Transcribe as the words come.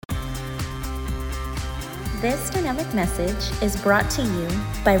This dynamic message is brought to you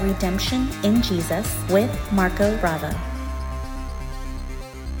by Redemption in Jesus with Marco Bravo.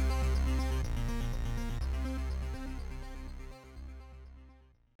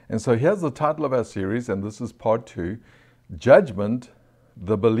 And so here's the title of our series, and this is part 2, Judgment,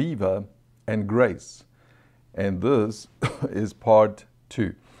 the Believer, and Grace. And this is part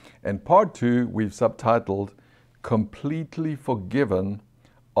 2. And part 2 we've subtitled, Completely Forgiven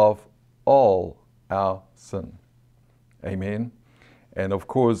of All Our Sin. Amen. And of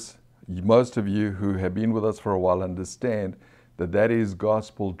course, most of you who have been with us for a while understand that that is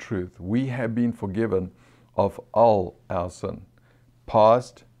gospel truth. We have been forgiven of all our sin,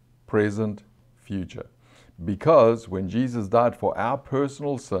 past, present, future. Because when Jesus died for our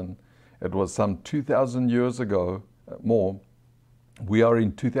personal sin, it was some 2,000 years ago, more. We are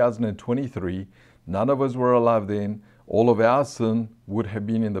in 2023. None of us were alive then. All of our sin would have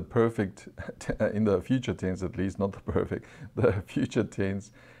been in the perfect, in the future tense at least, not the perfect, the future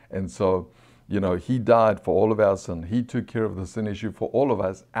tense. And so, He died for all of our sin. He took care of the sin issue for all of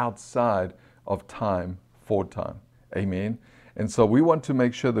us outside of time for time. Amen. And so we want to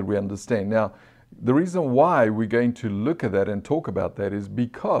make sure that we understand. Now, the reason why we're going to look at that and talk about that is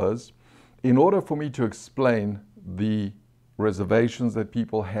because in order for me to explain the reservations that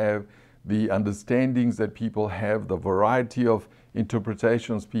people have, the understandings that people have, the variety of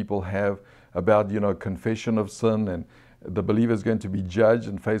interpretations people have about, confession of sin, and the believer is going to be judged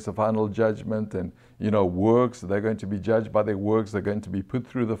and face a final judgment, and, works, they're going to be judged by their works, they're going to be put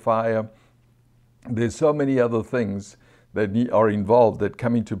through the fire. There's so many other things that are involved that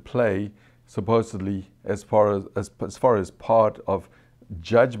come into play, supposedly, as far as part of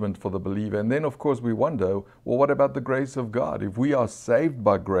judgment for the believer. And then, of course, we wonder, well, what about the grace of God? If we are saved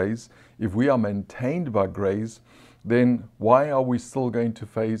by grace, if we are maintained by grace, then why are we still going to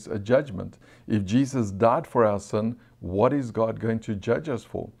face a judgment? If Jesus died for our sin, what is God going to judge us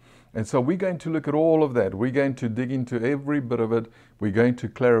for? And so we're going to look at all of that. We're going to dig into every bit of it. We're going to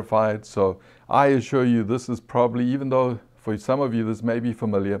clarify it. So I assure you, this is probably, even though for some of you this may be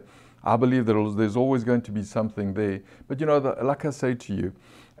familiar, I believe that there's always going to be something there. But like I say to you,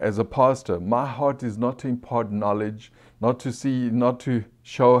 as a pastor, my heart is not to impart knowledge, not to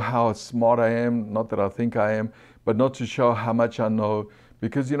show how smart I am, not that I think I am, but not to show how much I know.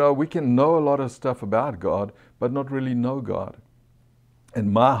 Because, we can know a lot of stuff about God, but not really know God.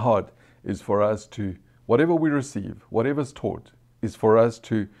 And my heart is for us to, whatever we receive, whatever's taught, is for us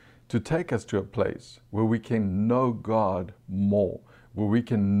to take us to a place where we can know God more, where we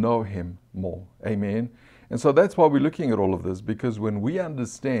can know Him more. Amen. And so that's why we're looking at all of this, because when we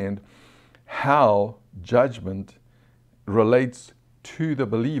understand how judgment relates to the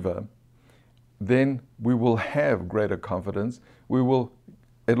believer, then we will have greater confidence. It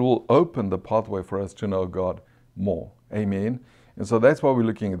will open the pathway for us to know God more. Amen. And so that's why we're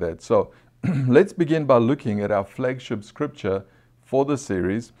looking at that. So let's begin by looking at our flagship scripture for the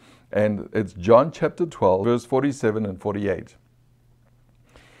series, and it's John chapter 12, verse 47 and 48.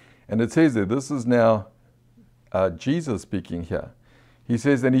 And it says that this is now Jesus speaking here. He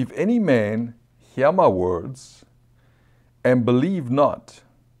says, "And if any man hear my words and believe not,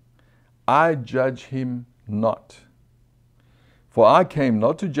 I judge him not. For I came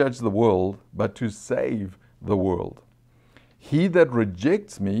not to judge the world, but to save the world. He that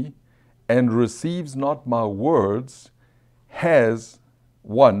rejects me and receives not my words has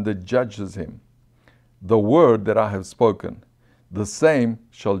one that judges him. The word that I have spoken, the same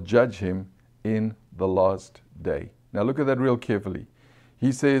shall judge him in the last day." Now look at that real carefully.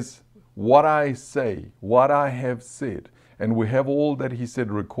 He says, what I say, what I have said, and we have all that he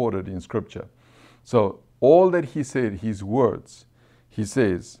said recorded in Scripture. So all that he said, his words, he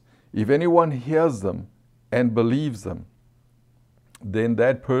says, if anyone hears them and believes them, then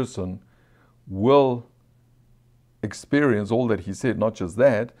that person will experience all that he said. Not just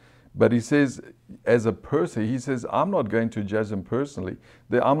that, but he says, as a person, he says, I'm not going to judge them personally.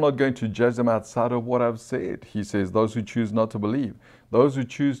 I'm not going to judge them outside of what I've said. He says, those who choose not to believe, those who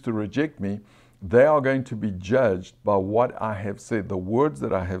choose to reject me, they are going to be judged by what I have said, the words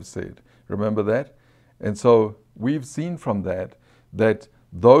that I have said. Remember that? And so we've seen from that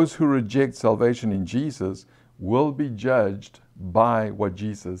those who reject salvation in Jesus will be judged by what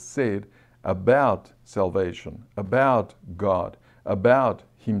Jesus said about salvation, about God, about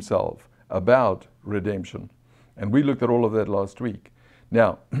Himself, about redemption. And we looked at all of that last week.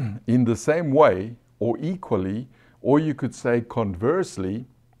 Now, in the same way, or equally, or you could say conversely,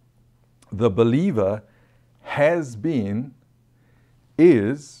 the believer has been,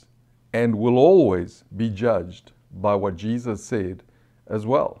 is, and will always be judged by what Jesus said as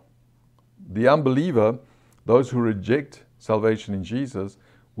well. The unbeliever Those who reject salvation in Jesus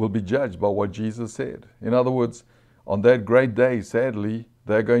will be judged by what Jesus said. In other words, on that great day, sadly,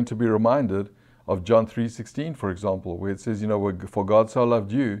 they're going to be reminded of John 3:16, for example, where it says, for God so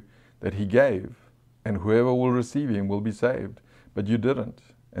loved you that he gave, and whoever will receive him will be saved. But you didn't.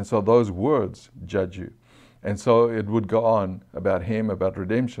 And so those words judge you. And so it would go on about him, about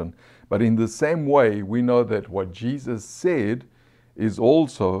redemption. But in the same way, we know that what Jesus said is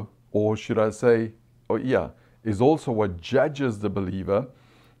also, is also what judges the believer,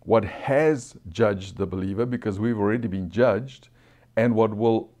 what has judged the believer, because we've already been judged, and what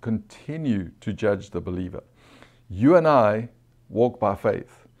will continue to judge the believer. You and I walk by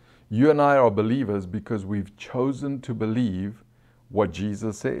faith. You and I are believers because we've chosen to believe what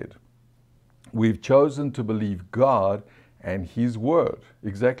Jesus said. We've chosen to believe God and his word,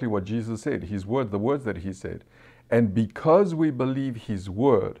 exactly what Jesus said, his word, the words that he said. And because we believe his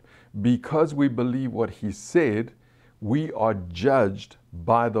word, because we believe what he said, we are judged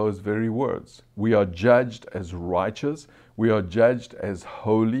by those very words. We are judged as righteous. We are judged as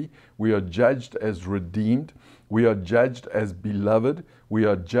holy. We are judged as redeemed. We are judged as beloved. We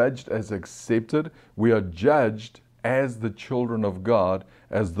are judged as accepted. We are judged as the children of God,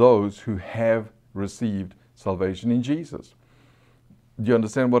 as those who have received salvation in Jesus. Do you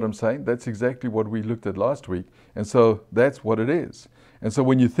understand what I'm saying? That's exactly what we looked at last week. And so that's what it is. And so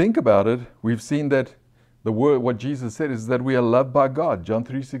when you think about it, we've seen that the word, what Jesus said is that we are loved by God. John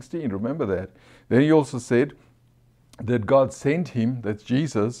 3:16, remember that. Then he also said that God sent him, that's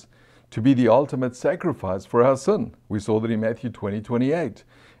Jesus, to be the ultimate sacrifice for our sin. We saw that in Matthew 20:28.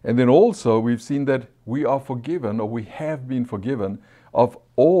 And then also we've seen that we are forgiven, or we have been forgiven, of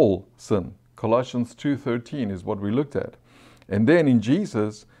all sin. Colossians 2:13 is what we looked at. And then in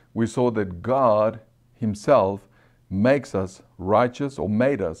Jesus, we saw that God himself makes us righteous, or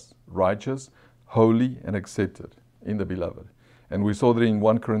made us righteous, holy, and accepted in the beloved. And we saw that in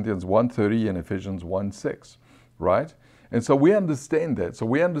 1 Corinthians 1:30 and Ephesians 1:6, right? And so we understand that. So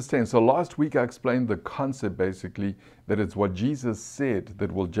we understand. So last week I explained the concept basically that it's what Jesus said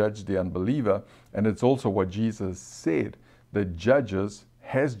that will judge the unbeliever, and it's also what Jesus said that judges,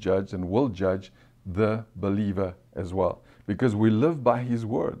 has judged, and will judge the believer as well. Because we live by his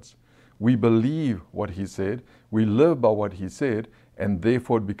words. We believe what he said, we live by what he said, and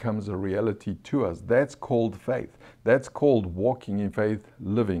therefore it becomes a reality to us. That's called faith. That's called walking in faith,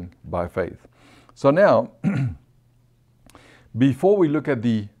 living by faith. So now, before we look at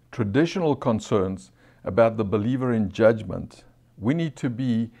the traditional concerns about the believer in judgment, we need to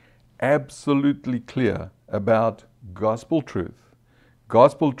be absolutely clear about gospel truth.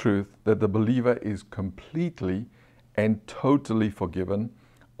 Gospel truth that the believer is completely and totally forgiven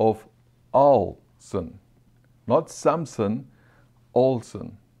of all sin. Not some sin, all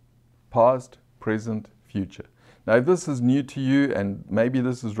sin. Past, present, future. Now, if this is new to you, and maybe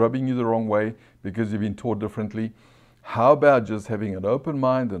this is rubbing you the wrong way because you've been taught differently, how about just having an open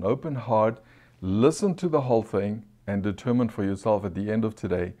mind, an open heart, listen to the whole thing, and determine for yourself at the end of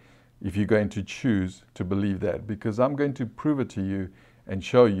today if you're going to choose to believe that. Because I'm going to prove it to you and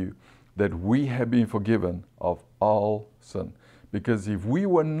show you that we have been forgiven of all sin. Because if we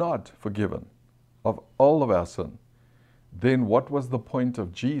were not forgiven of all of our sin, then what was the point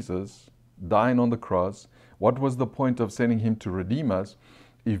of Jesus dying on the cross? What was the point of sending him to redeem us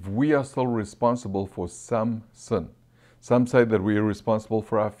if we are still responsible for some sin? Some say that we are responsible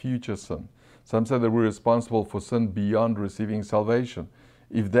for our future sin. Some say that we're responsible for sin beyond receiving salvation.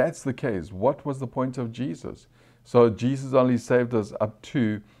 If that's the case, what was the point of Jesus? So Jesus only saved us up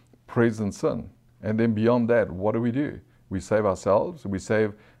to present sin. And then beyond that, what do? We save ourselves. We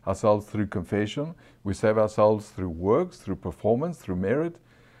save ourselves through confession. We save ourselves through works, through performance, through merit.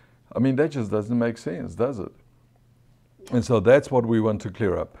 I mean, that just doesn't make sense, does it? And so that's what we want to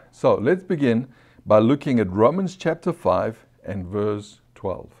clear up. So let's begin by looking at Romans chapter 5 and verse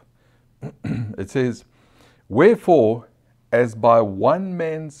 12. It says, "Wherefore, as by one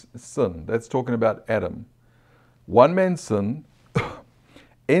man's sin," that's talking about Adam, "one man's sin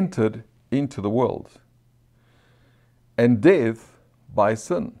entered into the world, and death by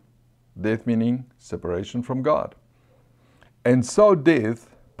sin," death meaning separation from God, "and so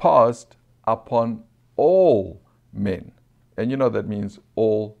death passed upon all men." And you know that means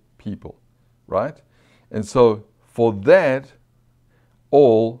all people, right? And so for that,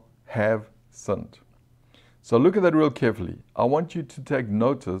 all have sinned. So look at that real carefully. I want you to take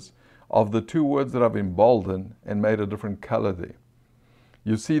notice of the two words that I've emboldened and made a different color there.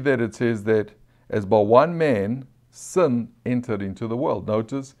 You see that it says that as by one man, sin entered into the world.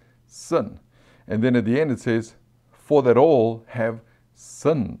 Notice sin. And then at the end it says, for that all have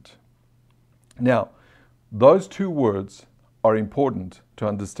sinned. Now, those two words are important to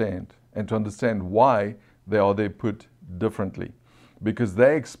understand, and to understand why they are there put differently. Because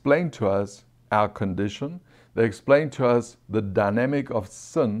they explain to us our condition, they explain to us the dynamic of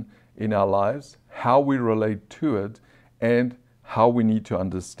sin in our lives, how we relate to it, and how we need to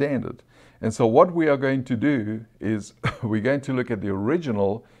understand it. And so what we are going to do is we're going to look at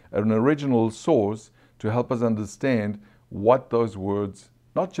an original source to help us understand what those words,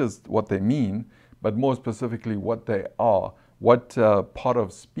 not just what they mean, but more specifically what they are, what part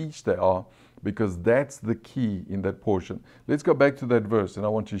of speech they are, because that's the key in that portion. Let's go back to that verse, and I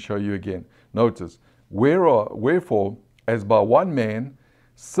want to show you again. Notice, wherefore, as by one man,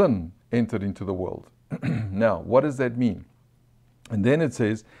 sin entered into the world. Now, what does that mean? And then it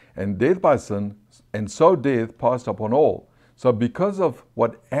says, and death by sin, and so death passed upon all. So because of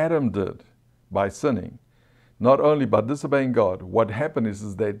what Adam did by sinning, not only by disobeying God, what happened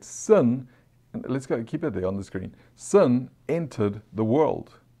is that sin, let's go, keep it there on the screen, sin entered the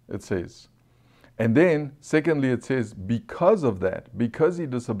world, it says. And then, secondly, it says, because of that, because he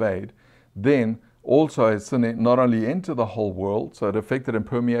disobeyed, then also as sin not only entered the whole world, so it affected and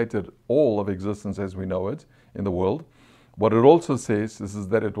permeated all of existence as we know it in the world, what it also says is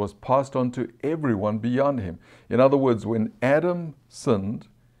that it was passed on to everyone beyond him. In other words, when Adam sinned,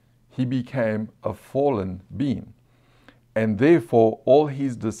 he became a fallen being. And therefore, all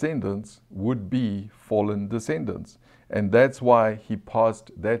his descendants would be fallen descendants. And that's why he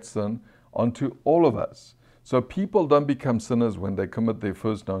passed that sin onto all of us. So people don't become sinners when they commit their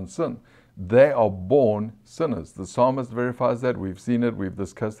first known sin. They are born sinners. The psalmist verifies that. We've seen it. We've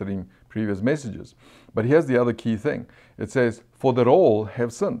discussed it in previous messages. But here's the other key thing. It says, for that all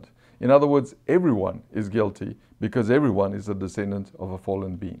have sinned. In other words, everyone is guilty because everyone is a descendant of a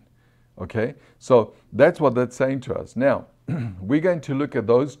fallen being. Okay? So that's what that's saying to us. Now, we're going to look at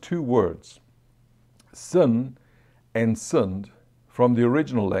those two words, sin and sinned, from the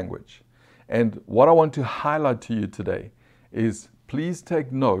original language. And what I want to highlight to you today is please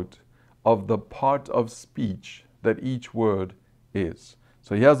take note of the part of speech that each word is.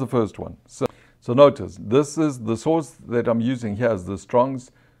 So here's the first one. So notice, this is the source that I'm using here is the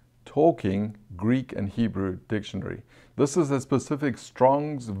Strong's Talking Greek and Hebrew Dictionary. This is a specific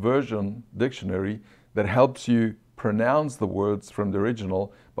Strong's Version dictionary that helps you pronounce the words from the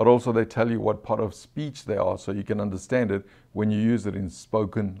original, but also they tell you what part of speech they are so you can understand it when you use it in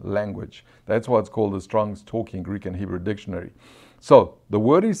spoken language. That's why it's called the Strong's Talking Greek and Hebrew Dictionary. So the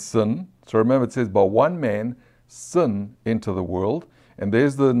word is sin. So remember it says, by one man sin into the world. And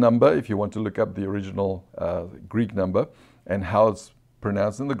there's the number if you want to look up the original Greek number and how it's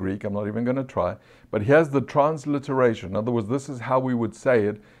pronounced in the Greek. I'm not even going to try. But here's the transliteration. In other words, this is how we would say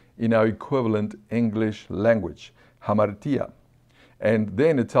it in our equivalent English language, hamartia. And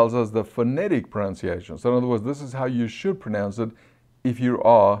then it tells us the phonetic pronunciation. So in other words, this is how you should pronounce it if you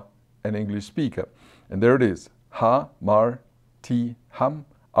are an English speaker. And there it is, ha-mar-ti,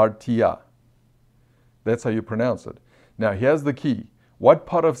 ham-artia. That's how you pronounce it. Now here's the key. What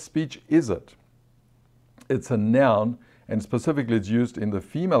part of speech is it? It's a noun, and specifically it's used in the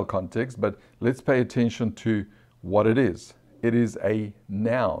female context, but let's pay attention to what it is. It is a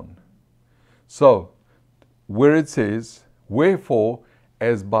noun. So, where it says, wherefore,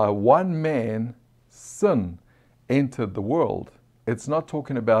 as by one man sin entered the world, it's not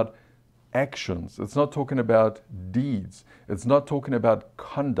talking about actions. It's not talking about deeds. It's not talking about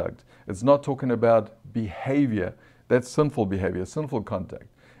conduct. It's not talking about behavior. That's sinful behavior, sinful conduct.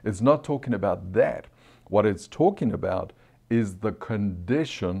 It's not talking about that. What it's talking about is the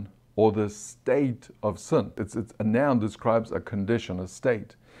condition or the state of sin. It's a noun describes a condition, a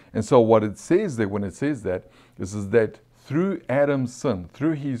state. And so what it says there when it says that is that through Adam's sin,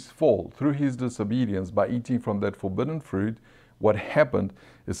 through his fall, through his disobedience by eating from that forbidden fruit, what happened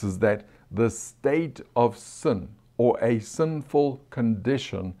is that the state of sin or a sinful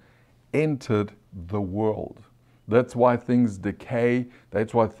condition entered the world. That's why things decay.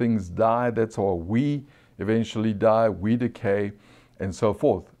 That's why things die. That's why we eventually die, we decay, and so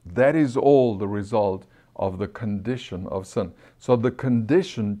forth. That is all the result of the condition of sin. So the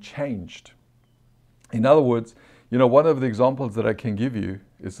condition changed. In other words, one of the examples that I can give you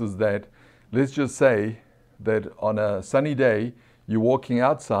is that, let's just say that on a sunny day, you're walking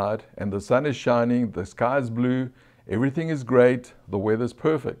outside and the sun is shining, the sky is blue, everything is great, the weather's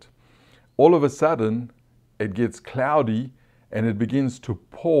perfect. All of a sudden, it gets cloudy and it begins to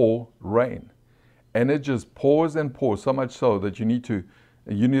pour rain. And it just pours and pours, so much so that you need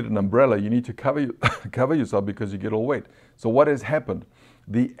an umbrella, you need to cover yourself because you get all wet. So what has happened?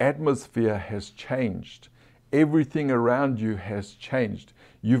 The atmosphere has changed. Everything around you has changed.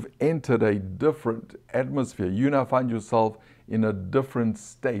 You've entered a different atmosphere. You now find yourself in a different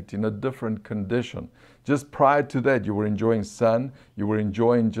state, in a different condition. Just prior to that, you were enjoying sun, you were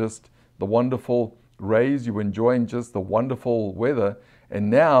enjoying just the wonderful rays, you were enjoying just the wonderful weather, and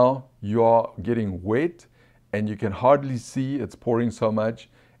now you are getting wet and you can hardly see, it's pouring so much,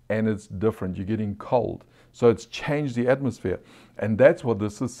 and it's different. You're getting cold. So it's changed the atmosphere. And that's what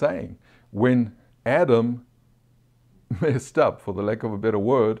this is saying. When Adam messed up, for the lack of a better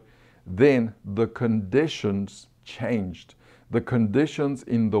word, then the conditions changed. The conditions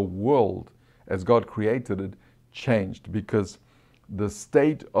in the world, as God created it, changed because the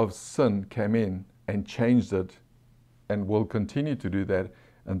state of sin came in and changed it, and will continue to do that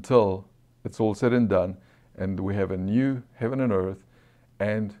until it's all said and done and we have a new heaven and earth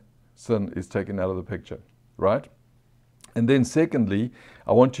and sin is taken out of the picture, right? And then secondly,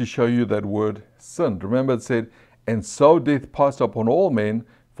 I want to show you that word sin. Remember it said, and so death passed upon all men,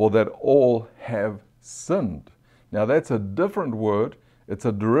 for that all have sinned. Now that's a different word. It's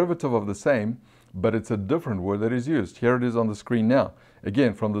a derivative of the same, but it's a different word that is used. Here it is on the screen now.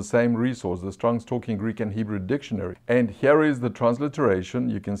 Again, from the same resource, the Strong's Talking Greek and Hebrew Dictionary. And here is the transliteration.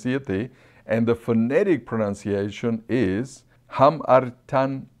 You can see it there. And the phonetic pronunciation is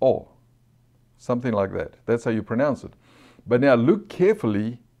ham-artan o. Something like that. That's how you pronounce it. But now look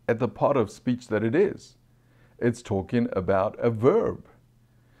carefully at the part of speech that it is. It's talking about a verb.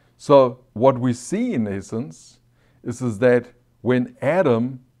 So what we see in essence is that when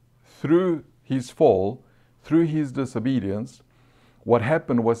Adam, through his fall, through his disobedience, what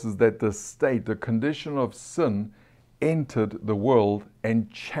happened was that the state, the condition of sin entered the world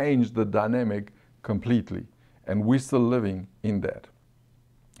and changed the dynamic completely. And we're still living in that.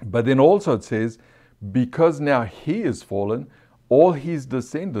 But then also it says, because now he is fallen, all his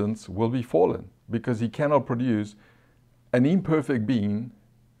descendants will be fallen, because he cannot produce an imperfect being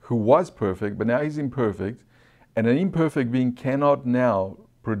who was perfect, but now he's imperfect, and an imperfect being cannot now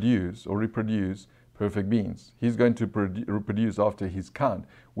produce or reproduce perfect beings. He's going to reproduce after his kind,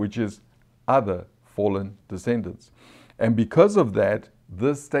 which is other fallen descendants. And because of that,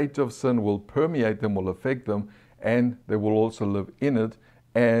 this state of sin will permeate them, will affect them, and they will also live in it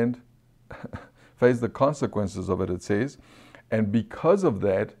and face the consequences of it, it says. And because of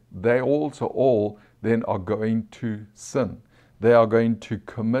that, they also all then are going to sin. They are going to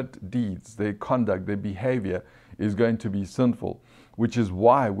commit deeds. Their conduct, their behavior is going to be sinful, which is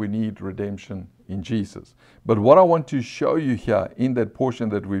why we need redemption in Jesus. But what I want to show you here in that portion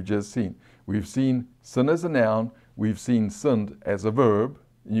that we've just seen, we've seen sin as a noun, we've seen sinned as a verb.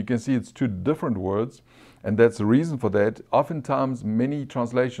 And you can see it's two different words, and that's the reason for that. Oftentimes, many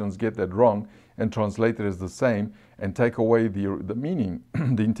translations get that wrong and translate it as the same and take away the meaning,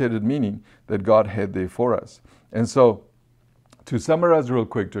 the intended meaning that God had there for us. And so, to summarize real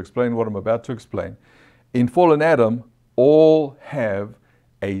quick, to explain what I'm about to explain, in fallen Adam, all have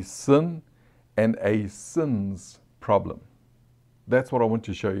a sin and a sins problem. That's what I want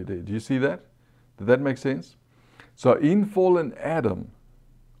to show you there. Do you see that? Did that make sense? So in fallen Adam,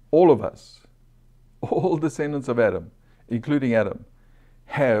 all of us, all descendants of Adam, including Adam,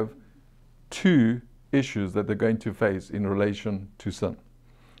 have two issues that they're going to face in relation to sin.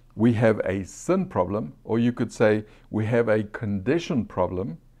 We have a sin problem, or you could say we have a condition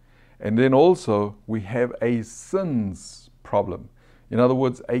problem, and then also we have a sins problem. In other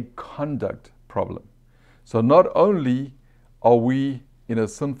words, a conduct problem. So not only are we in a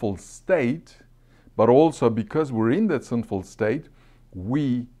sinful state, but also because we're in that sinful state,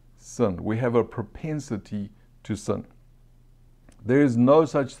 we sin. We have a propensity to sin. There is no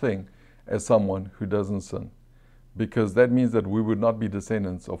such thing as someone who doesn't sin, because that means that we would not be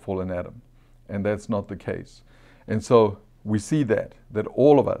descendants of fallen Adam, and that's not the case. And so we see that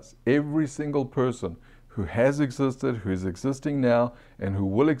all of us, every single person who has existed, who is existing now, and who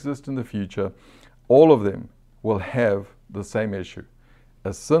will exist in the future, all of them will have the same issue.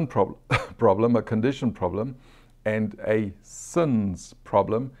 A sin problem, a condition problem, and a sins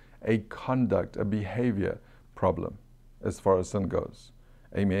problem, a conduct, a behavior problem, as far as sin goes.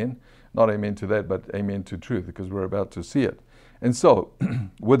 Amen? Not amen to that, but amen to truth, because we're about to see it. And so,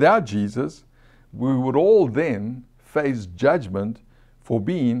 without Jesus, we would all then face judgment for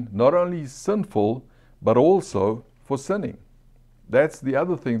being not only sinful, but also for sinning. That's the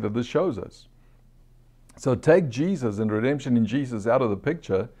other thing that this shows us. So take Jesus and redemption in Jesus out of the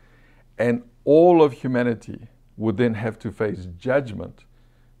picture, and all of humanity would then have to face judgment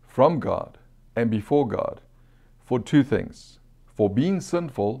from God and before God for two things. For being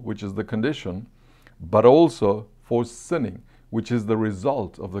sinful, which is the condition, but also for sinning, which is the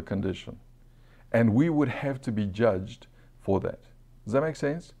result of the condition. And we would have to be judged for that. Does that make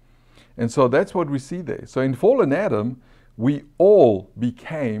sense? And so that's what we see there. So in fallen Adam, we all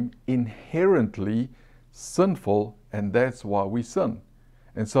became inherently sinful, and that's why we sin.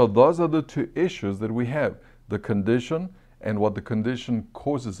 And so those are the two issues that we have, the condition and what the condition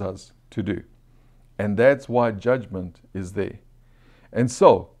causes us to do. And that's why judgment is there. And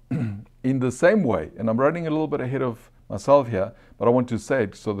so, in the same way, and I'm running a little bit ahead of myself here, but I want to say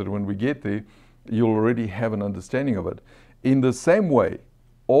it so that when we get there, you'll already have an understanding of it. In the same way,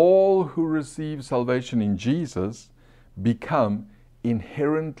 all who receive salvation in Jesus become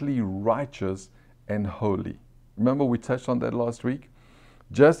inherently righteous and holy. Remember, we touched on that last week?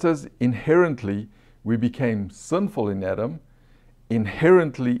 Just as inherently we became sinful in Adam,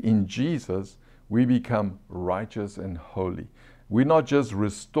 inherently in Jesus, we become righteous and holy. We're not just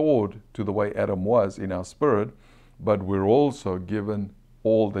restored to the way Adam was in our spirit, but we're also given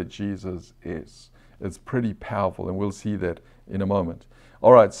all that Jesus is. It's pretty powerful, and we'll see that in a moment.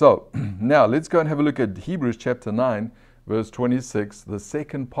 All right, so now let's go and have a look at Hebrews chapter 9, verse 26, the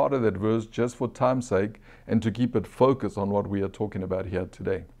second part of that verse, just for time's sake, and to keep it focused on what we are talking about here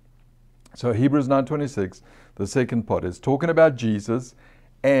today. So Hebrews 9:26, the second part, is talking about Jesus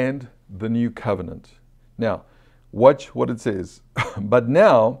and the new covenant. Now, watch what it says. But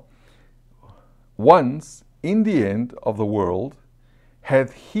now, once in the end of the world,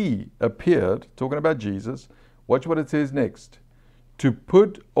 hath he appeared, talking about Jesus, watch what it says next, to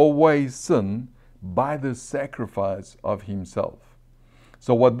put away sin by the sacrifice of himself.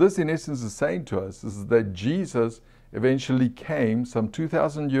 So what this in essence is saying to us is that Jesus eventually came some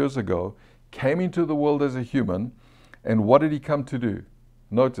 2,000 years ago, came into the world as a human, and what did he come to do?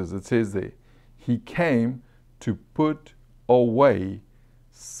 Notice it says there, he came to put away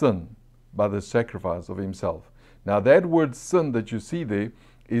sin by the sacrifice of himself. Now that word sin that you see there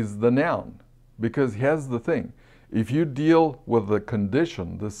is the noun, because here's the thing. If you deal with the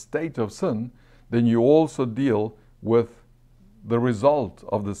condition, the state of sin, then you also deal with the result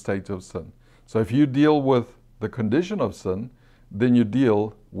of the state of sin. So if you deal with the condition of sin, then you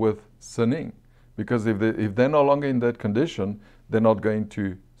deal with sinning. Because if they're no longer in that condition, they're not going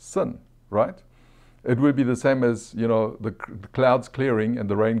to sin, right? It would be the same as, the clouds clearing and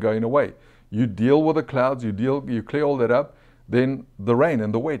the rain going away. You deal with the clouds, you clear all that up, then the rain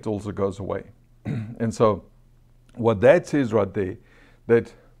and the wet also goes away. And so what that says right there,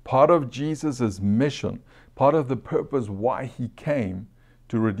 that part of Jesus' mission, part of the purpose why he came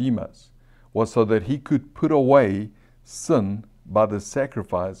to redeem us, was so that he could put away sin by the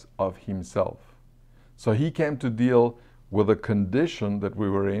sacrifice of himself. So he came to deal with the condition that we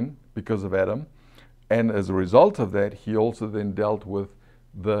were in because of Adam, and as a result of that, he also then dealt with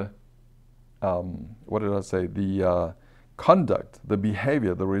the, the conduct, the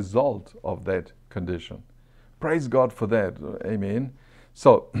behavior, the result of that condition. Praise God for that. Amen.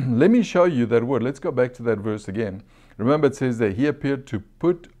 So let me show you that word. Let's go back to that verse again. Remember, it says that he appeared to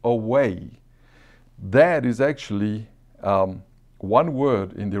put away. That is actually one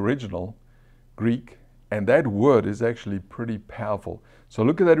word in the original Greek, and that word is actually pretty powerful. So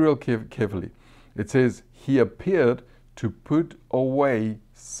look at that real carefully. It says, he appeared to put away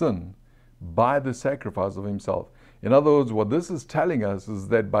sin by the sacrifice of himself. In other words, what this is telling us is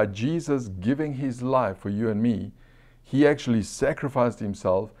that by Jesus giving his life for you and me, he actually sacrificed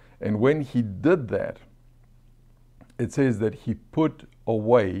himself, and when he did that, it says that he put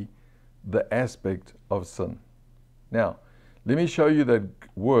away the aspect of sin. Now, let me show you that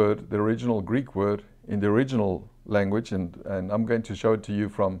word, the original Greek word, in the original language, and I'm going to show it to you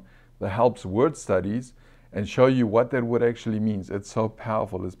from the Helps Word Studies and show you what that word actually means. It's so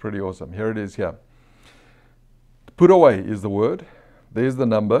powerful, it's pretty awesome. Here it is here. Put away is the word, there's the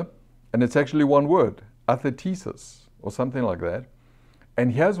number, and it's actually one word, athetesis, or something like that.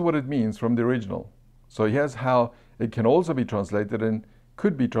 And here's what it means from the original. So here's how it can also be translated, and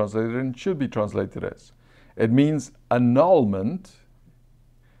could be translated, and should be translated as. It means annulment,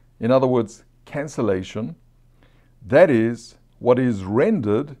 in other words, cancellation. That is, what is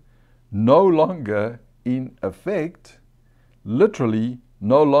rendered no longer in effect, literally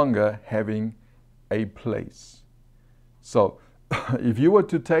no longer having a place. So if you were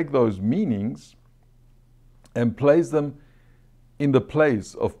to take those meanings and place them in the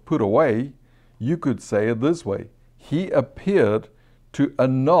place of put away, you could say it this way. He appeared to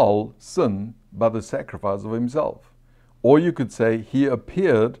annul sin by the sacrifice of himself. Or you could say he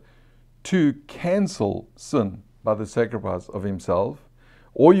appeared to cancel sin by the sacrifice of himself.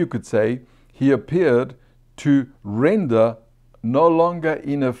 Or you could say he appeared to render no longer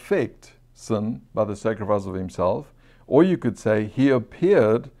in effect sin by the sacrifice of himself. Or you could say he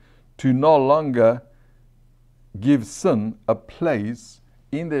appeared to no longer give sin a place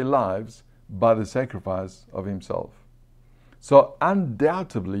in their lives by the sacrifice of himself. So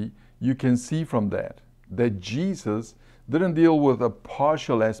undoubtedly, you can see from that Jesus didn't deal with a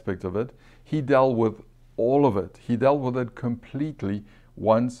partial aspect of it. He dealt with all of it. He dealt with it completely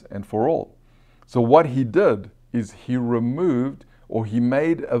once and for all. So what he did is he removed, or he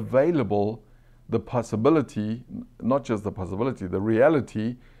made available, the possibility, not just the possibility, the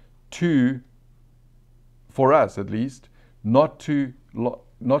reality, for us at least, not to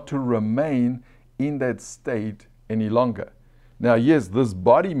remain in that state any longer. Now, yes, this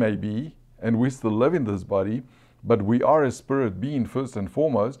body may be, and we still live in this body, but we are a spirit being first and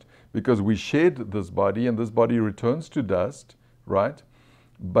foremost, because we shed this body and this body returns to dust, right?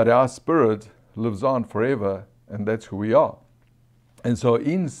 But our spirit lives on forever, and that's who we are. And so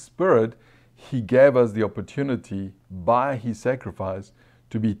in spirit, he gave us the opportunity by his sacrifice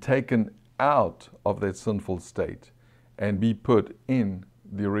to be taken out of that sinful state and be put in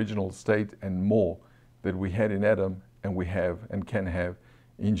the original state and more that we had in Adam, and we have and can have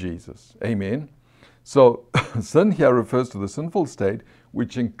in Jesus. Amen. So sin here refers to the sinful state,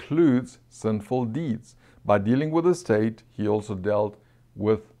 which includes sinful deeds. By dealing with the state, he also dealt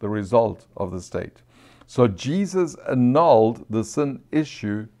with the result of the state. So Jesus annulled the sin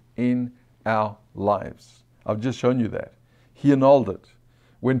issue in our lives. I've just shown you that. He annulled it.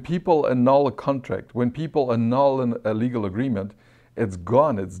 When people annul a contract, when people annul a legal agreement, it's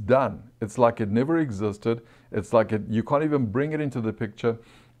gone, it's done. It's like it never existed. It's like you can't even bring it into the picture.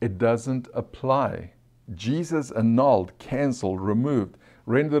 It doesn't apply. Jesus annulled, canceled, removed,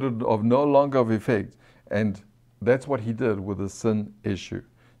 rendered it of no longer of effect. And that's what he did with the sin issue.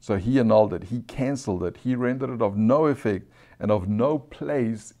 So he annulled it, he canceled it, he rendered it of no effect and of no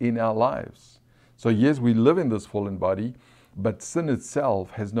place in our lives. So yes, we live in this fallen body, but sin itself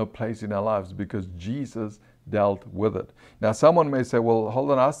has no place in our lives because Jesus dealt with it. Now someone may say, well,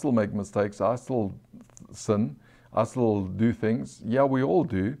 hold on, I still make mistakes, I still sin, I still do things. Yeah, we all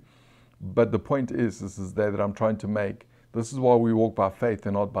do. But the point is that I'm trying to make. This is why we walk by faith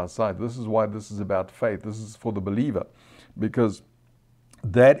and not by sight. This is why this is about faith. This is for the believer. Because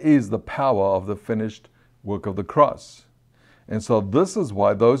that is the power of the finished work of the cross. And so this is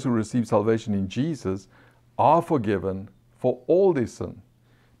why those who receive salvation in Jesus are forgiven for all their sin,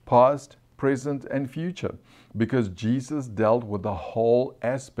 past, present, and future. Because Jesus dealt with the whole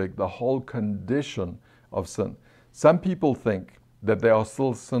aspect, the whole condition of sin. Some people think that they are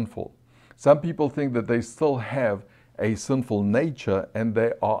still sinful. Some people think that they still have a sinful nature and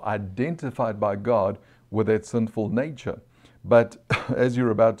they are identified by God with that sinful nature. But as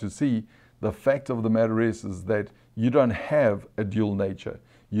you're about to see, the fact of the matter is that you don't have a dual nature.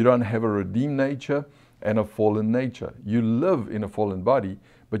 You don't have a redeemed nature and a fallen nature. You live in a fallen body,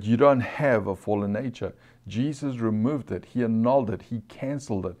 but you don't have a fallen nature. Jesus removed it. He annulled it. He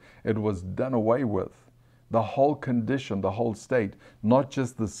canceled it. It was done away with. The whole condition, the whole state, not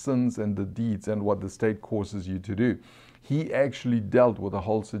just the sins and the deeds and what the state causes you to do. He actually dealt with the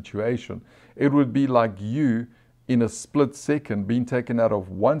whole situation. It would be like you in a split second being taken out of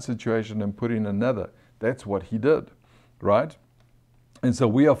one situation and put in another. That's what he did, right? And so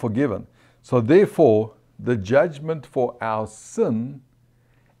we are forgiven. So therefore, the judgment for our sin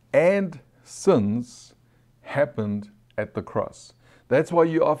and sins happened at the cross. That's why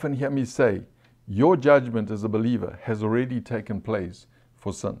you often hear me say, your judgment as a believer has already taken place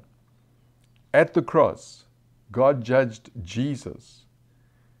for sin. At the cross, God judged Jesus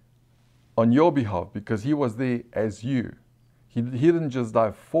on your behalf because he was there as you. He didn't just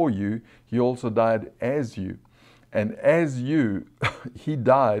die for you, he also died as you. And as you, he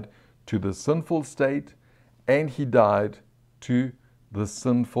died to the sinful state and he died to the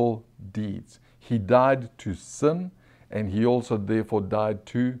sinful deeds. He died to sin and he also therefore died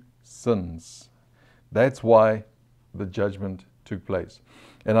to sins. That's why the judgment took place.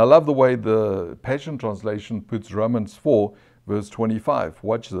 And I love the way the Passion Translation puts Romans 4 verse 25.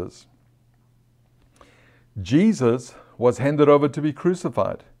 Watch this. Jesus was handed over to be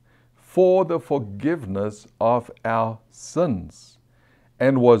crucified for the forgiveness of our sins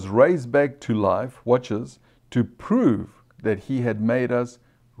and was raised back to life, watch this, to prove that he had made us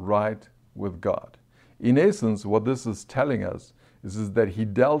right with God. In essence, what this is telling us is that he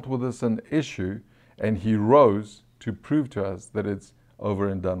dealt with us an issue and he rose to prove to us that it's over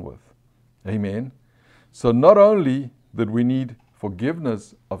and done with. Amen. So not only did we need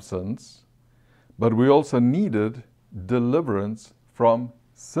forgiveness of sins, but we also needed deliverance from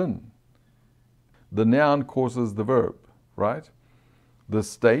sin. The noun causes the verb, right? The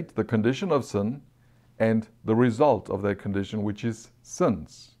state, the condition of sin, and the result of that condition, which is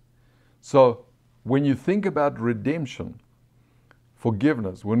sins. So when you think about redemption,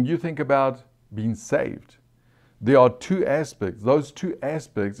 forgiveness, when you think about being saved, there are two aspects. Those two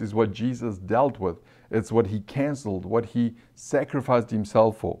aspects is what Jesus dealt with. It's what he canceled, what he sacrificed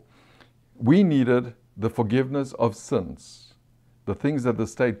himself for. We needed the forgiveness of sins, the things that the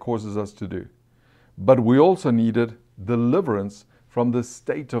state causes us to do. But we also needed deliverance from the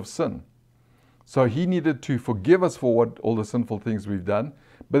state of sin. So he needed to forgive us for all the sinful things we've done,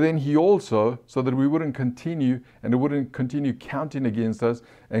 but then he also, so that we wouldn't continue and it wouldn't continue counting against us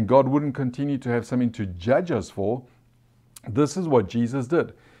and God wouldn't continue to have something to judge us for, this is what Jesus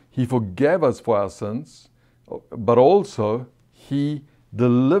did. He forgave us for our sins, but also he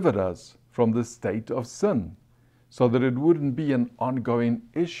delivered us from the state of sin so that it wouldn't be an ongoing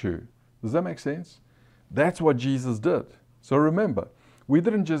issue. Does that make sense? That's what Jesus did. So remember, we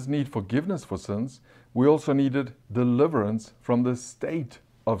didn't just need forgiveness for sins, we also needed deliverance from the state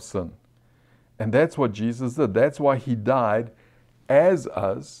of sin. And that's what Jesus did. That's why he died as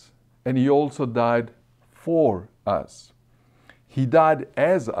us, and he also died for us. He died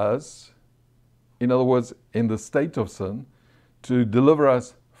as us, in other words, in the state of sin, to deliver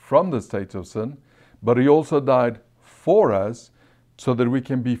us from the state of sin, but he also died for us so that we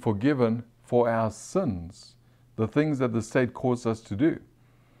can be forgiven for our sins, the things that the state caused us to do.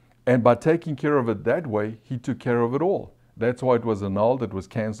 And by taking care of it that way, he took care of it all. That's why it was annulled, it was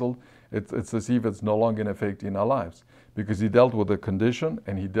cancelled. It's as if it's no longer in effect in our lives, because he dealt with the condition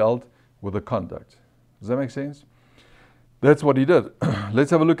and he dealt with the conduct. Does that make sense? That's what he did. Let's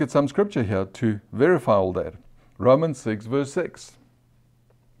have a look at some scripture here to verify all that. Romans 6 verse 6.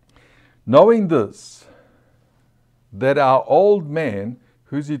 Knowing this, that our old man,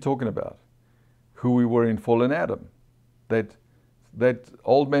 who's he talking about? Who we were in fallen Adam. That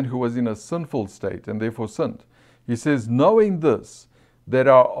old man who was in a sinful state and therefore sinned. He says, knowing this, that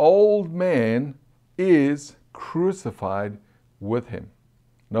our old man is crucified with him.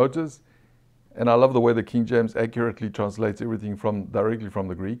 Notice, and I love the way the King James accurately translates everything directly from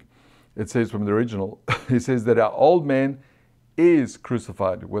the Greek. It says from the original, it says that our old man is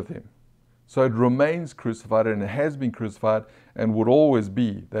crucified with him. So it remains crucified and it has been crucified and would always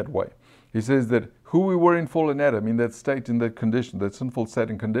be that way. He says that who we were in fallen Adam, in that state, in that condition, that sinful state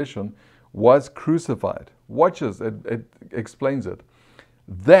and condition, was crucified. Watch this, it explains it.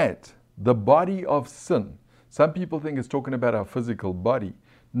 That the body of sin, some people think it's talking about our physical body.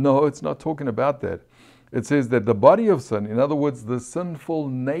 No, it's not talking about that. It says that the body of sin, in other words, the sinful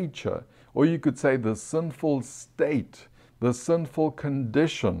nature, or you could say the sinful state, the sinful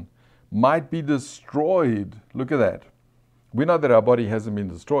condition, might be destroyed. Look at that. We know that our body hasn't been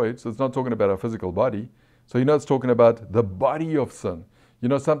destroyed, so it's not talking about our physical body. So you know it's talking about the body of sin. You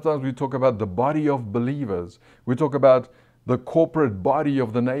know, sometimes we talk about the body of believers. We talk about the corporate body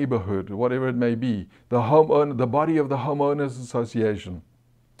of the neighborhood, whatever it may be, the body of the homeowners association,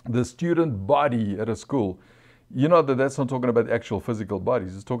 the student body at a school. You know that that's not talking about the actual physical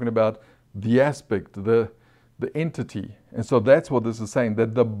bodies. It's talking about the aspect, the entity. And so that's what this is saying,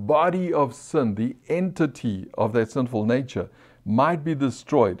 that the body of sin, the entity of that sinful nature, might be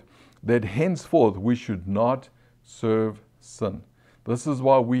destroyed, that henceforth we should not serve sin. This is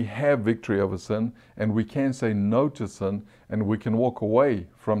why we have victory over sin, and we can say no to sin, and we can walk away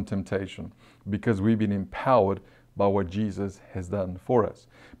from temptation, because we've been empowered by what Jesus has done for us.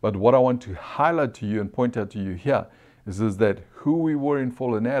 But what I want to highlight to you and point out to you here is that who we were in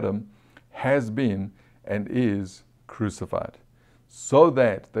fallen Adam has been and is crucified, so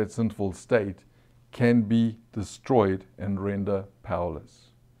that that sinful state can be destroyed and render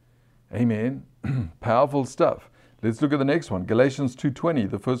powerless. Amen. Powerful stuff. Let's look at the next one. Galatians 2:20,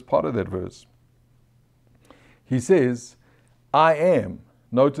 the first part of that verse. He says, I am,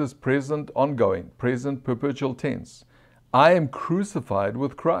 notice present ongoing, present perpetual tense. I am crucified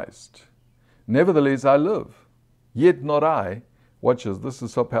with Christ. Nevertheless I live, yet not I. Watch this, this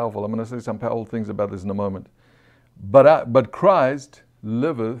is so powerful. I'm going to say some powerful things about this in a moment. But Christ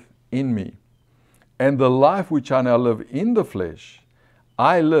liveth in me. And the life which I now live in the flesh,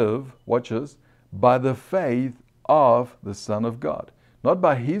 I live, watch this, by the faith of the Son of God. Not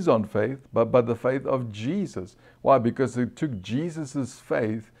by his own faith, but by the faith of Jesus. Why? Because it took Jesus'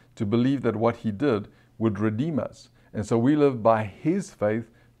 faith to believe that what he did would redeem us. And so we live by his faith,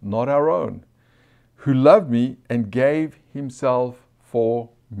 not our own. Who loved me and gave himself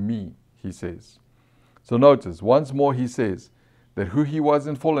for me, he says. So notice, once more he says that who he was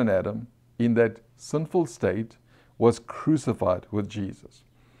in fallen Adam, in that sinful state, was crucified with Jesus.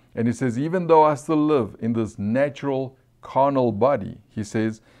 And he says, even though I still live in this natural, carnal body, he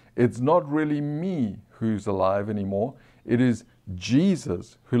says, it's not really me who's alive anymore. It is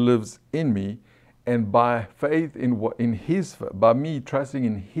Jesus who lives in me. And by faith by me trusting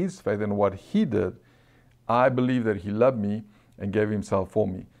in his faith and what he did, I believe that he loved me and gave himself for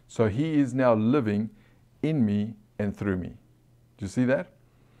me. So he is now living in me and through me. Do you see that?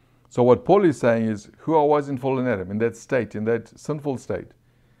 So what Paul is saying is, who I was in fallen Adam, in that state, in that sinful state,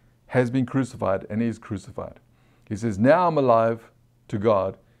 has been crucified and is crucified. He says, now I'm alive to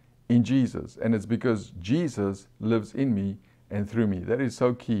God in Jesus. And it's because Jesus lives in me and through me. That is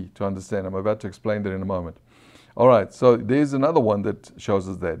so key to understand. I'm about to explain that in a moment. All right, so there's another one that shows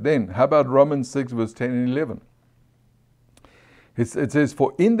us that. Then, how about Romans 6, verse 10 and 11? It says,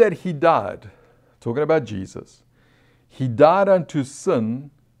 for in that he died, talking about Jesus, he died unto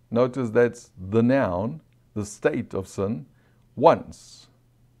sin. Notice that's the noun, the state of sin, once.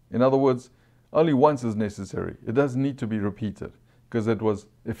 In other words, only once is necessary. It doesn't need to be repeated because it was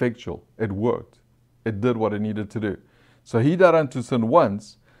effectual. It worked. It did what it needed to do. So he died unto sin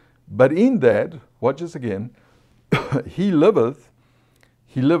once, but in that, watch this again, he liveth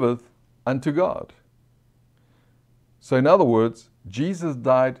unto God. So in other words, Jesus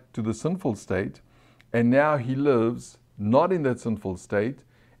died to the sinful state, and now he lives not in that sinful state,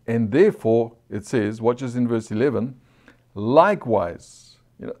 and therefore, it says, watch this in verse 11, likewise,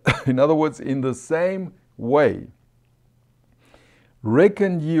 in other words, in the same way,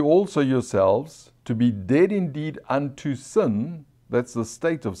 reckon ye also yourselves to be dead indeed unto sin, that's the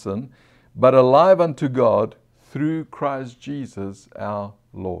state of sin, but alive unto God through Christ Jesus our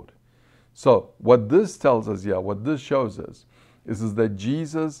Lord. So what this tells us here, what this shows us, is that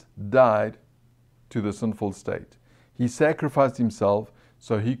Jesus died to the sinful state. He sacrificed himself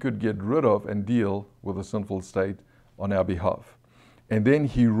so he could get rid of and deal with the sinful state on our behalf. And then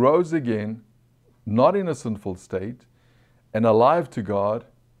he rose again, not in a sinful state, and alive to God,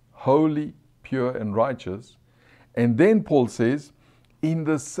 holy, pure, and righteous. And then Paul says, in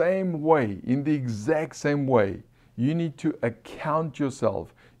the same way, in the exact same way, you need to account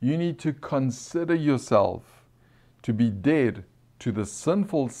yourself. You need to consider yourself to be dead to the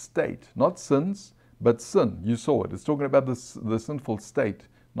sinful state, not sins, but sin. You saw it. It's talking about the sinful state,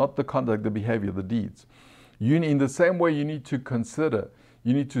 not the conduct, the behavior, the deeds. In the same way, you need to consider,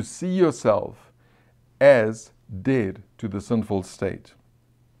 you need to see yourself as dead to the sinful state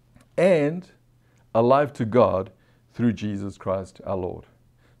and alive to God through Jesus Christ our Lord.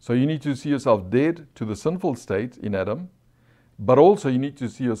 So you need to see yourself dead to the sinful state in Adam, but also you need to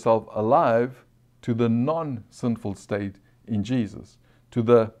see yourself alive to the non-sinful state in Jesus.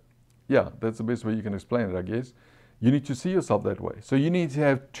 That's the best way you can explain it, I guess. You need to see yourself that way. So you need to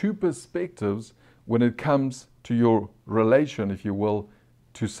have two perspectives when it comes to your relation, if you will,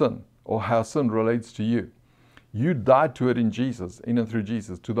 to sin, or how sin relates to you. You died to it in Jesus, in and through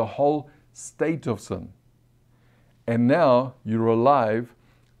Jesus, to the whole state of sin. And now you're alive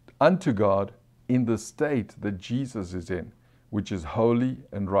unto God in the state that Jesus is in, which is holy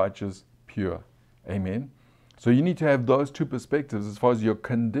and righteous, pure. Amen. So you need to have those two perspectives as far as your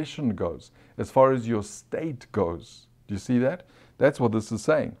condition goes, as far as your state goes. Do you see that? That's what this is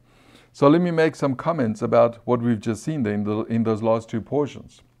saying. So let me make some comments about what we've just seen there in those last two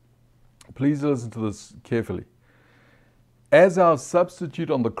portions. Please listen to this carefully. As our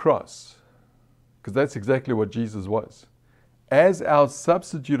substitute on the cross, because that's exactly what Jesus was. As our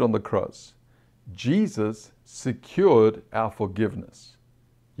substitute on the cross, Jesus secured our forgiveness.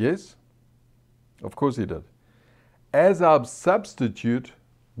 Yes? Of course he did. As our substitute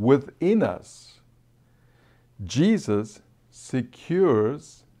within us, Jesus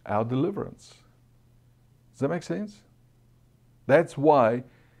secures our deliverance. Does that make sense? That's why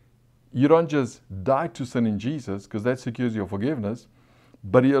you don't just die to sin in Jesus, because that secures your forgiveness,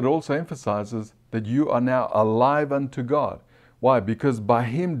 but it also emphasizes that you are now alive unto God. Why? Because by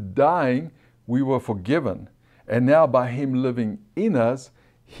him dying, we were forgiven. And now by him living in us,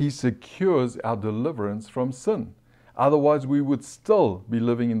 he secures our deliverance from sin. Otherwise, we would still be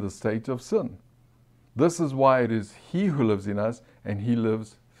living in the state of sin. This is why it is he who lives in us and he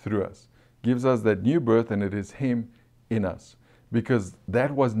lives through us. Gives us that new birth, and it is him in us. Because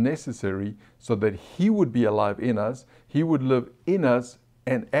that was necessary so that he would be alive in us. He would live in us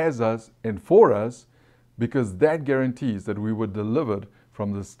and as us and for us, because that guarantees that we were delivered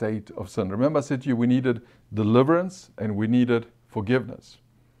from the state of sin. Remember I said to you, we needed deliverance and we needed forgiveness.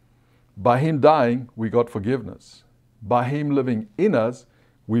 By him dying, we got forgiveness. By him living in us,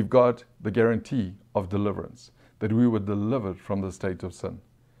 we've got the guarantee of deliverance, that we were delivered from the state of sin.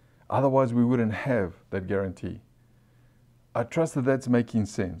 Otherwise, we wouldn't have that guarantee. I trust that that's making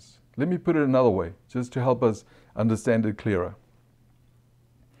sense. Let me put it another way, just to help us understand it clearer.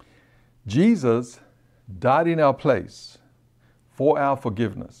 Jesus died in our place for our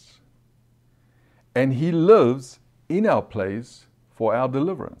forgiveness. And He lives in our place for our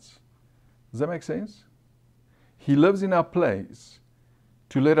deliverance. Does that make sense? He lives in our place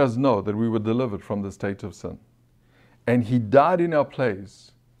to let us know that we were delivered from the state of sin. And He died in our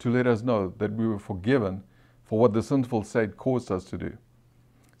place to let us know that we were forgiven for what the sinful state caused us to do.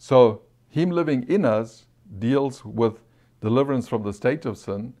 So Him living in us deals with deliverance from the state of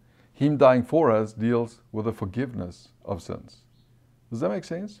sin. Him dying for us deals with the forgiveness of sins. Does that make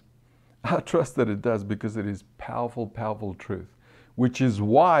sense? I trust that it does, because it is powerful, powerful truth, which is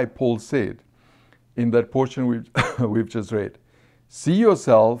why Paul said in that portion we've just read, see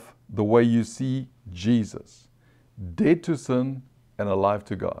yourself the way you see Jesus, dead to sin and alive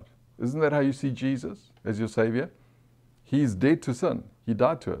to God. Isn't that how you see Jesus as your Savior? He's dead to sin. He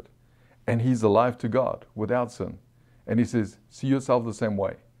died to it. And He's alive to God without sin. And He says, see yourself the same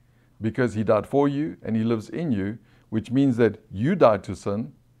way, because He died for you and He lives in you, which means that you died to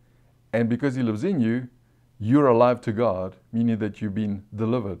sin. And because He lives in you, you're alive to God, meaning that you've been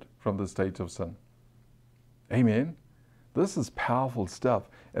delivered from the state of sin. Amen. This is powerful stuff.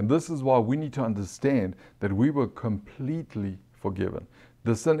 And this is why we need to understand that we were completely forgiven.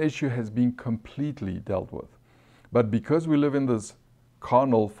 The sin issue has been completely dealt with. But because we live in this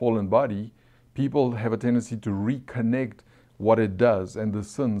carnal, fallen body, people have a tendency to reconnect what it does and the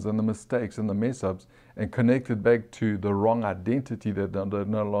sins and the mistakes and the mess-ups and connect it back to the wrong identity that they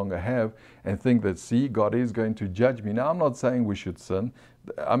no longer have, and think that, see, God is going to judge me. Now, I'm not saying we should sin.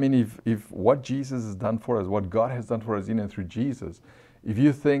 I mean, if what Jesus has done for us, what God has done for us in and through Jesus, if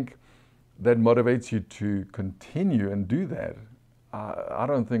you think that motivates you to continue and do that, I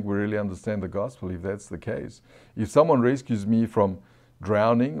don't think we really understand the gospel if that's the case. If someone rescues me from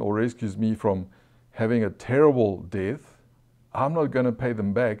drowning or rescues me from having a terrible death, I'm not going to pay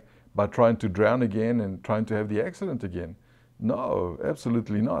them back by trying to drown again and trying to have the accident again. No,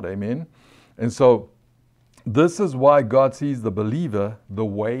 absolutely not. Amen. And so this is why God sees the believer the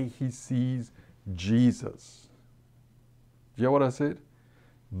way He sees Jesus. Do you hear what I said?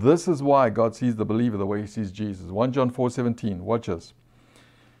 This is why God sees the believer the way He sees Jesus. 1 John 4:17. Watch us.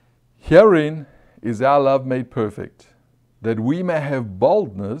 Herein is our love made perfect, that we may have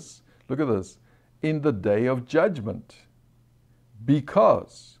boldness, look at this, in the day of judgment.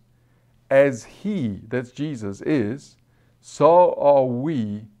 Because as He, that's Jesus, is, so are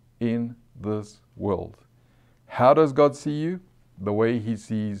we in this world. How does God see you? The way He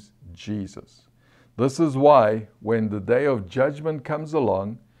sees Jesus. This is why when the day of judgment comes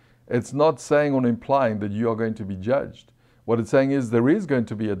along, it's not saying or implying that you are going to be judged. What it's saying is there is going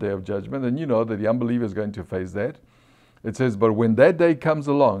to be a day of judgment, and you know that the unbeliever is going to face that. It says, but when that day comes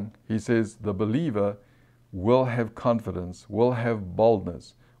along, He says the believer will have confidence, will have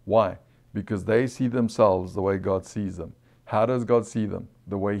boldness. Why? Because they see themselves the way God sees them. How does God see them?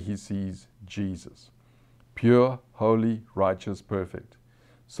 The way He sees Jesus. Pure, holy, righteous, perfect.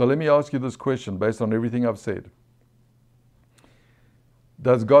 So let me ask you this question based on everything I've said.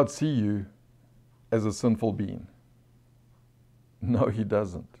 Does God see you as a sinful being? No, He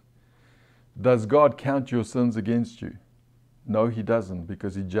doesn't. Does God count your sins against you? No, He doesn't,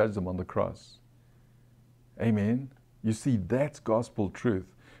 because He judged them on the cross. Amen. You see, that's gospel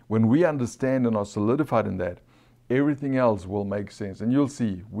truth. When we understand and are solidified in that, everything else will make sense. And you'll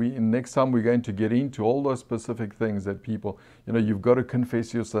see, next time we're going to get into all those specific things that people, you've got to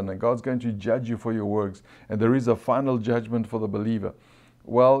confess your sin, and God's going to judge you for your works, and there is a final judgment for the believer.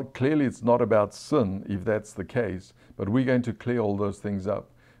 Well, clearly it's not about sin, if that's the case, but we're going to clear all those things up.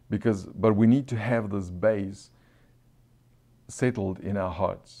 But we need to have this base settled in our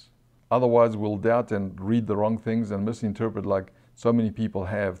hearts. Otherwise, we'll doubt and read the wrong things and misinterpret, like so many people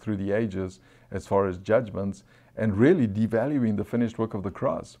have through the ages as far as judgments, and really devaluing the finished work of the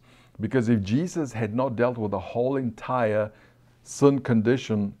cross. Because if Jesus had not dealt with the whole entire sin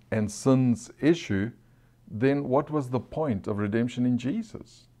condition and sin's issue, then what was the point of redemption in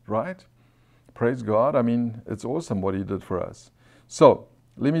Jesus, right? Praise God. I mean, it's awesome what He did for us. So,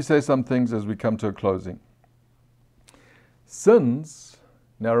 let me say some things as we come to a closing. Sins,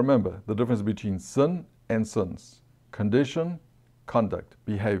 now remember the difference between sin and sins. Condition, conduct,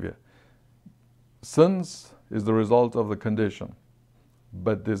 behavior. Sins is the result of the condition.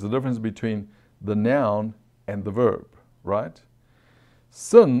 But there's a difference between the noun and the verb, right?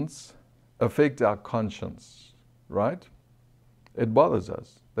 Sins affect our conscience, right? It bothers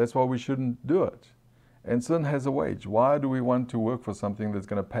us. That's why we shouldn't do it. And sin has a wage. Why do we want to work for something that's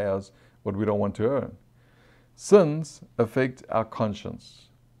going to pay us what we don't want to earn? Sins affect our conscience.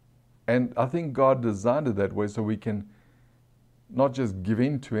 And I think God designed it that way so we can not just give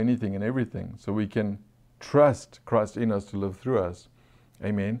in to anything and everything, so we can trust Christ in us to live through us,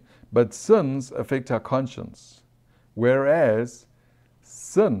 Amen. But sins affect our conscience, whereas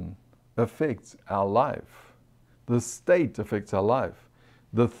sin affects our life. The state affects our life.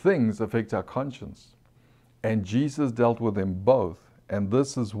 The things affect our conscience. And Jesus dealt with them both. And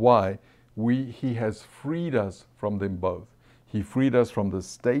this is why He has freed us from them both. He freed us from the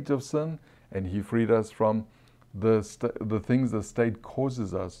state of sin, and He freed us from the things the state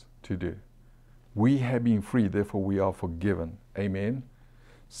causes us to do. We have been freed, therefore we are forgiven. Amen.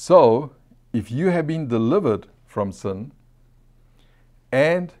 So, if you have been delivered from sin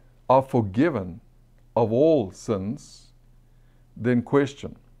and are forgiven of all sins, then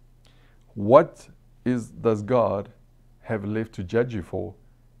question, what does God have left to judge you for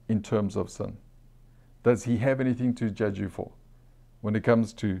in terms of sin? Does He have anything to judge you for when it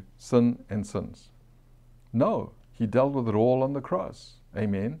comes to sin and sins? No, He dealt with it all on the cross.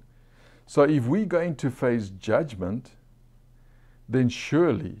 Amen. So if we're going to face judgment, then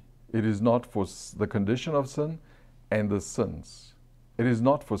surely it is not for the condition of sin and the sins. It is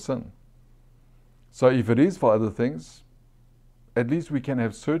not for sin. So if it is for other things, at least we can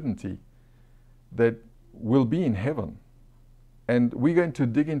have certainty that we'll be in heaven. And we're going to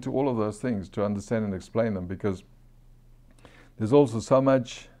dig into all of those things to understand and explain them, because there's also so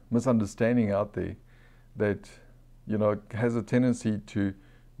much misunderstanding out there that, has a tendency to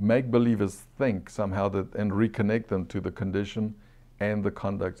make believers think somehow that and reconnect them to the condition and the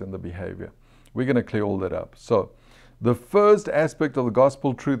conduct and the behavior. We're going to clear all that up. So the first aspect of the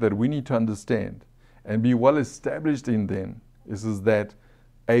gospel truth that we need to understand and be well established in then is that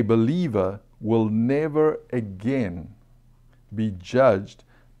a believer will never again be judged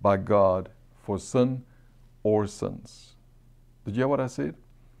by God for sin or sins. Did you hear what I said?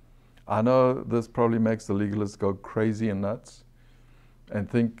 I know this probably makes the legalists go crazy and nuts and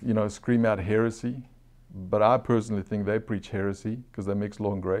think, scream out heresy. But I personally think they preach heresy because they mix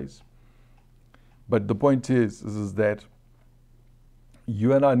law and grace. But the point is that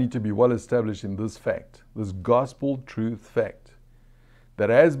you and I need to be well established in this fact, this gospel truth fact, that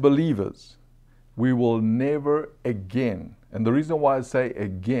as believers, we will never again, and the reason why I say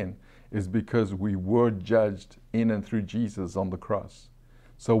again is because we were judged in and through Jesus on the cross.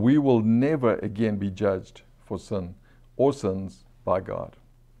 So we will never again be judged for sin or sins by God.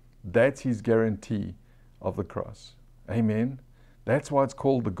 That's His guarantee of the cross. Amen. That's why it's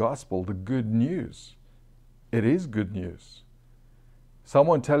called the gospel, the good news. It is good news.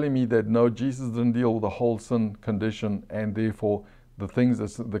 Someone telling me that no, Jesus didn't deal with the whole sin condition and therefore the things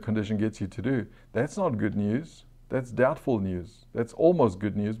that the condition gets you to do, that's not good news. That's doubtful news. That's almost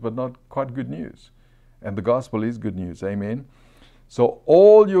good news, but not quite good news. And the gospel is good news. Amen. So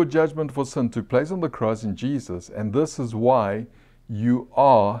all your judgment for sin took place on the cross in Jesus, and this is why you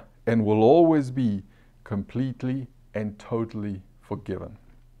are and will always be completely and totally forgiven.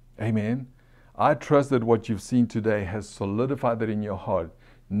 Amen. I trust that what you've seen today has solidified that in your heart.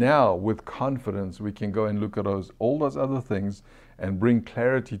 Now, with confidence, we can go and look at all those other things and bring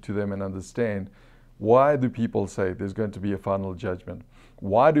clarity to them and understand, why do people say there's going to be a final judgment?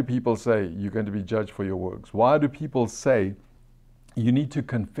 Why do people say you're going to be judged for your works? Why do people say you need to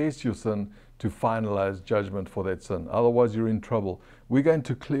confess your sin to finalize judgment for that sin? Otherwise, you're in trouble. We're going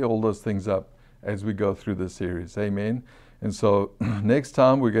to clear all those things up as we go through this series. Amen. And so next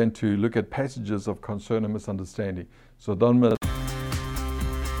time we're going to look at passages of concern and misunderstanding. So don't miss.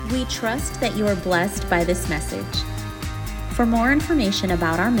 We trust that you are blessed by this message. For more information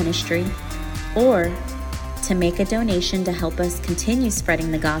about our ministry or to make a donation to help us continue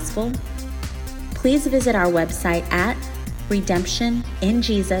spreading the gospel, please visit our website at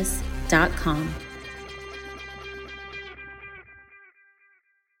redemptioninjesus.com.